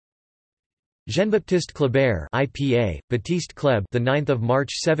Jean-Baptiste Kléber (IPA: Baptiste Kleb), the 9th of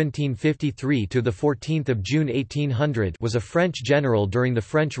March 1753 to the 14th of June 1800, was a French general during the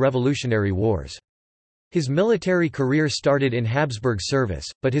French Revolutionary Wars. His military career started in Habsburg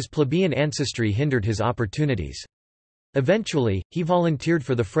service, but his plebeian ancestry hindered his opportunities. Eventually, he volunteered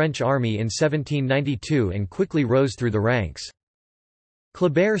for the French army in 1792 and quickly rose through the ranks.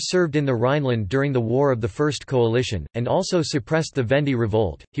 Kléber served in the Rhineland during the War of the First Coalition, and also suppressed the Vendée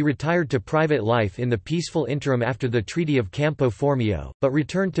Revolt. He retired to private life in the peaceful interim after the Treaty of Campo Formio, but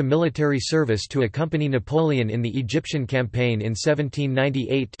returned to military service to accompany Napoleon in the Egyptian campaign in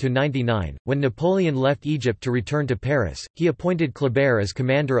 1798–99. When Napoleon left Egypt to return to Paris, he appointed Kléber as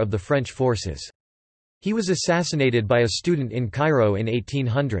commander of the French forces. He was assassinated by a student in Cairo in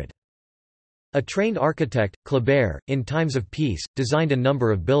 1800. A trained architect, Kléber, in times of peace, designed a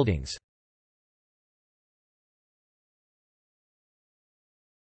number of buildings.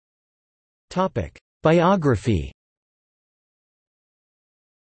 Biography.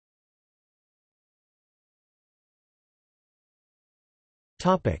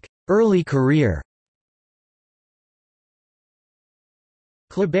 Early career.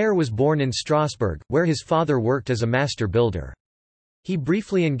 Kléber was born in Strasbourg, where his father worked as a master builder. He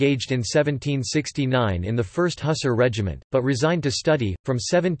briefly engaged in 1769 in the 1st Hussar Regiment, but resigned to study, from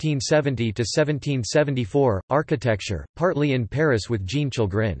 1770 to 1774, architecture, partly in Paris with Jean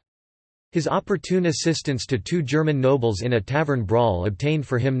Chilgrin. His opportune assistance to two German nobles in a tavern brawl obtained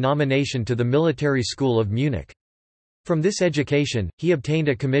for him nomination to the military school of Munich. From this education, he obtained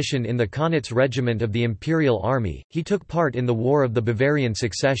a commission in the Kaunitz Regiment of the Imperial Army. He took part in the War of the Bavarian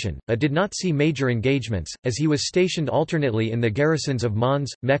Succession, but did not see major engagements, as he was stationed alternately in the garrisons of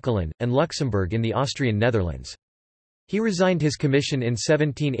Mons, Mechelen, and Luxembourg in the Austrian Netherlands. He resigned his commission in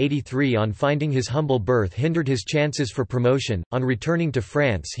 1783 on finding his humble birth hindered his chances for promotion. On returning to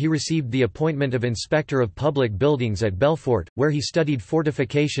France, he received the appointment of Inspector of Public Buildings at Belfort, where he studied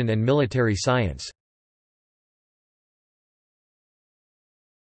fortification and military science.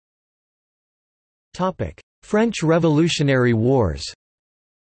 French Revolutionary Wars.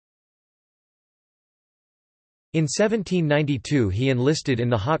 In 1792 he enlisted in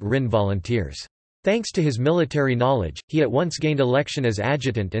the Haute Rhin Volunteers. Thanks to his military knowledge, he at once gained election as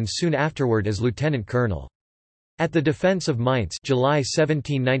adjutant and soon afterward as lieutenant colonel. At the defence of Mainz, July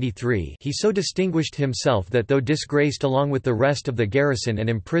 1793, he so distinguished himself that though disgraced along with the rest of the garrison and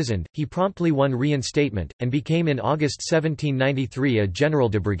imprisoned, he promptly won reinstatement, and became in August 1793 a general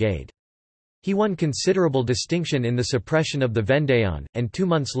de brigade. He won considerable distinction in the suppression of the Vendéen, and 2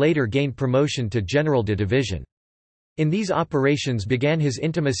 months later gained promotion to General de Division. In these operations began his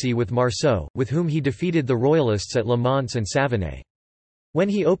intimacy with Marceau, with whom he defeated the Royalists at Le Mans and Savonay. When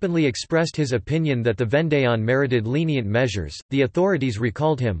he openly expressed his opinion that the Vendéen merited lenient measures, the authorities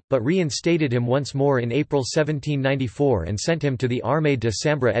recalled him, but reinstated him once more in April 1794 and sent him to the Armée de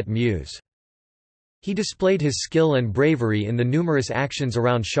Sambre et Meuse. He displayed his skill and bravery in the numerous actions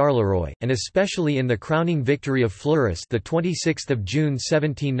around Charleroi, and especially in the crowning victory of Fleurus, the 26th of June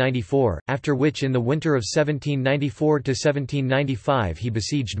 1794, after which in the winter of 1794 to 1795 he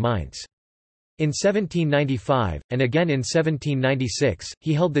besieged Mainz. In 1795, and again in 1796,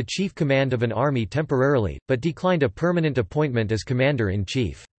 he held the chief command of an army temporarily, but declined a permanent appointment as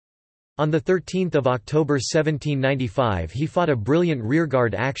commander-in-chief. On 13 October 1795 he fought a brilliant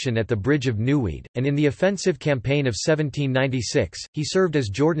rearguard action at the Bridge of Neuwied, and in the offensive campaign of 1796, he served as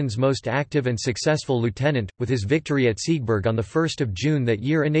Jourdan's most active and successful lieutenant, with his victory at Siegburg on 1 June that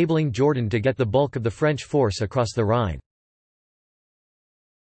year enabling Jourdan to get the bulk of the French force across the Rhine.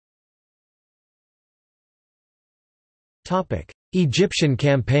 Egyptian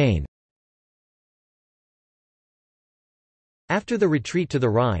campaign. After the retreat to the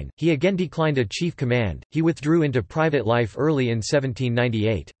Rhine, he again declined a chief command. He withdrew into private life early in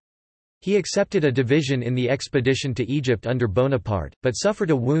 1798. He accepted a division in the expedition to Egypt under Bonaparte, but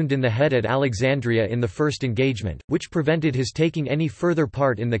suffered a wound in the head at Alexandria in the first engagement, which prevented his taking any further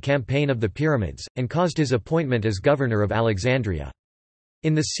part in the campaign of the Pyramids, and caused his appointment as governor of Alexandria.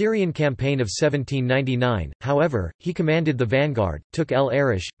 In the Syrian campaign of 1799, however, he commanded the vanguard, took El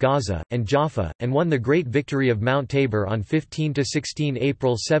Arish, Gaza, and Jaffa, and won the great victory of Mount Tabor on 15–16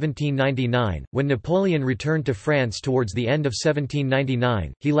 April 1799. When Napoleon returned to France towards the end of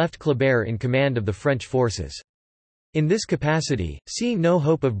 1799, he left Kléber in command of the French forces. In this capacity, seeing no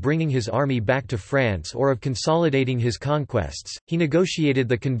hope of bringing his army back to France or of consolidating his conquests, he negotiated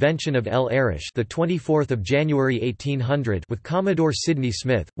the Convention of El Arish, the 24th of January 1800, with Commodore Sidney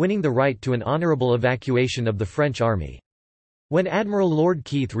Smith, winning the right to an honorable evacuation of the French army. When Admiral Lord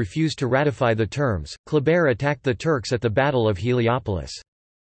Keith refused to ratify the terms, Kléber attacked the Turks at the Battle of Heliopolis.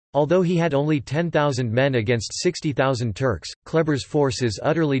 Although he had only 10,000 men against 60,000 Turks, Kléber's forces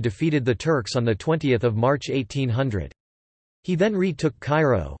utterly defeated the Turks on 20 March 1800. He then retook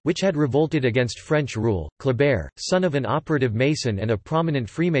Cairo, which had revolted against French rule. Kléber, son of an operative Mason and a prominent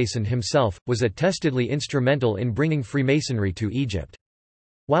Freemason himself, was attestedly instrumental in bringing Freemasonry to Egypt.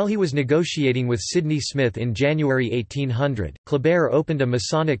 While he was negotiating with Sidney Smith in January 1800, Kléber opened a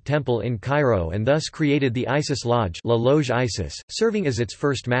Masonic temple in Cairo and thus created the Isis Lodge, La Loge Isis, serving as its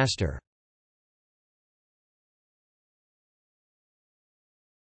first master.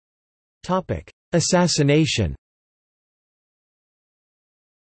 Assassination.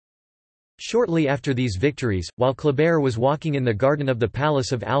 Shortly after these victories, while Kléber was walking in the garden of the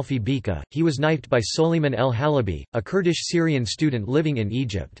palace of Alfi Bika, he was knifed by Soliman el-Halabi, a Kurdish Syrian student living in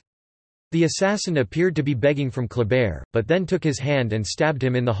Egypt. The assassin appeared to be begging from Kléber, but then took his hand and stabbed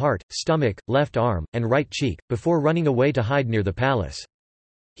him in the heart, stomach, left arm, and right cheek, before running away to hide near the palace.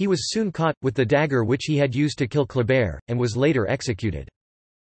 He was soon caught, with the dagger which he had used to kill Kléber, and was later executed.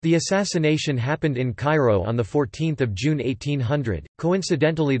 The assassination happened in Cairo on 14 June 1800,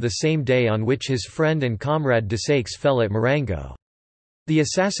 coincidentally the same day on which his friend and comrade Desaix fell at Marengo. The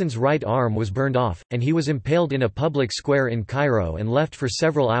assassin's right arm was burned off, and he was impaled in a public square in Cairo and left for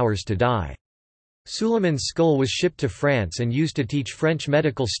several hours to die. Suleiman's skull was shipped to France and used to teach French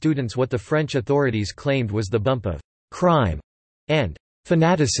medical students what the French authorities claimed was the bump of crime and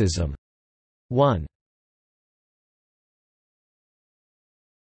fanaticism. 1.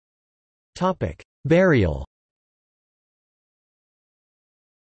 Burial.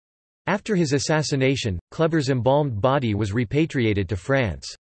 After his assassination, Kléber's embalmed body was repatriated to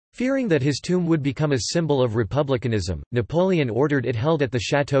France. Fearing that his tomb would become a symbol of republicanism, Napoleon ordered it held at the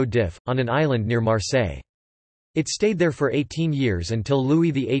Château d'If, on an island near Marseille. It stayed there for 18 years until Louis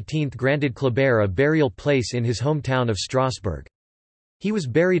XVIII granted Kléber a burial place in his hometown of Strasbourg. He was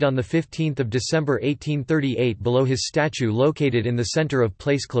buried on 15 December 1838 below his statue located in the centre of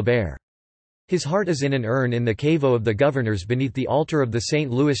Place Kléber. His heart is in an urn in the caveau of the governors beneath the altar of the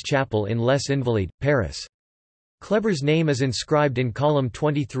St. Louis Chapel in Les Invalides, Paris. Kléber's name is inscribed in column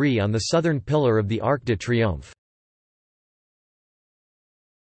 23 on the southern pillar of the Arc de Triomphe.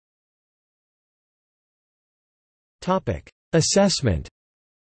 Assessment.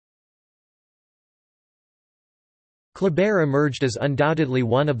 Kléber emerged as undoubtedly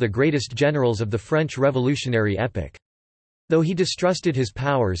one of the greatest generals of the French revolutionary epoch. Though he distrusted his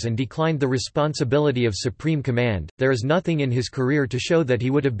powers and declined the responsibility of supreme command, there is nothing in his career to show that he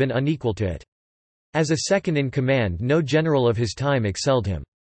would have been unequal to it. As a second-in-command, no general of his time excelled him.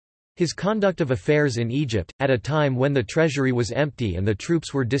 His conduct of affairs in Egypt, at a time when the treasury was empty and the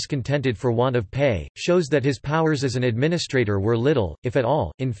troops were discontented for want of pay, shows that his powers as an administrator were little, if at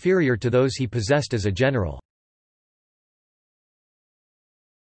all, inferior to those he possessed as a general.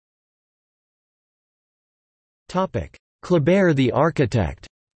 Kléber the architect.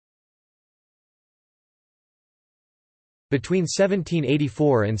 Between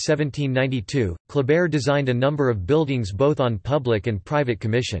 1784 and 1792, Kléber designed a number of buildings both on public and private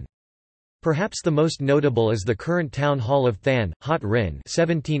commission. Perhaps the most notable is the current Town Hall of Thann, Haut Rhin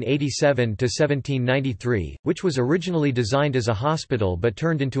 (1787–1793), which was originally designed as a hospital but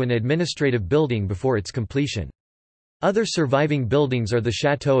turned into an administrative building before its completion. Other surviving buildings are the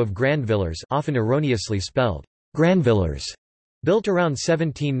Château of Grandvillers, often erroneously spelled Grandvillers, built around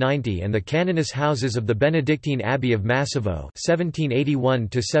 1790, and the canoness houses of the Benedictine Abbey of Massaveau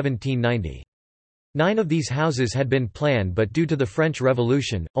 (1781–1790). 9 of these houses had been planned, but due to the French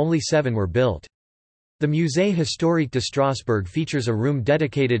Revolution, only 7 were built. The Musée historique de Strasbourg features a room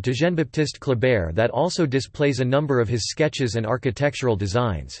dedicated to Jean-Baptiste Kléber that also displays a number of his sketches and architectural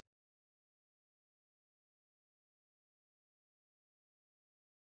designs.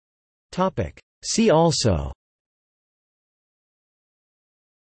 See also: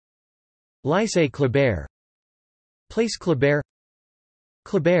 Lycée Kléber, Place Kléber,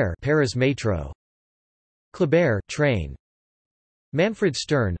 Kléber Paris Metro, Kléber train. Manfred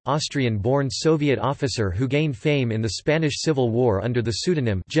Stern, Austrian-born Soviet officer who gained fame in the Spanish Civil War under the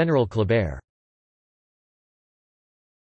pseudonym General Kléber.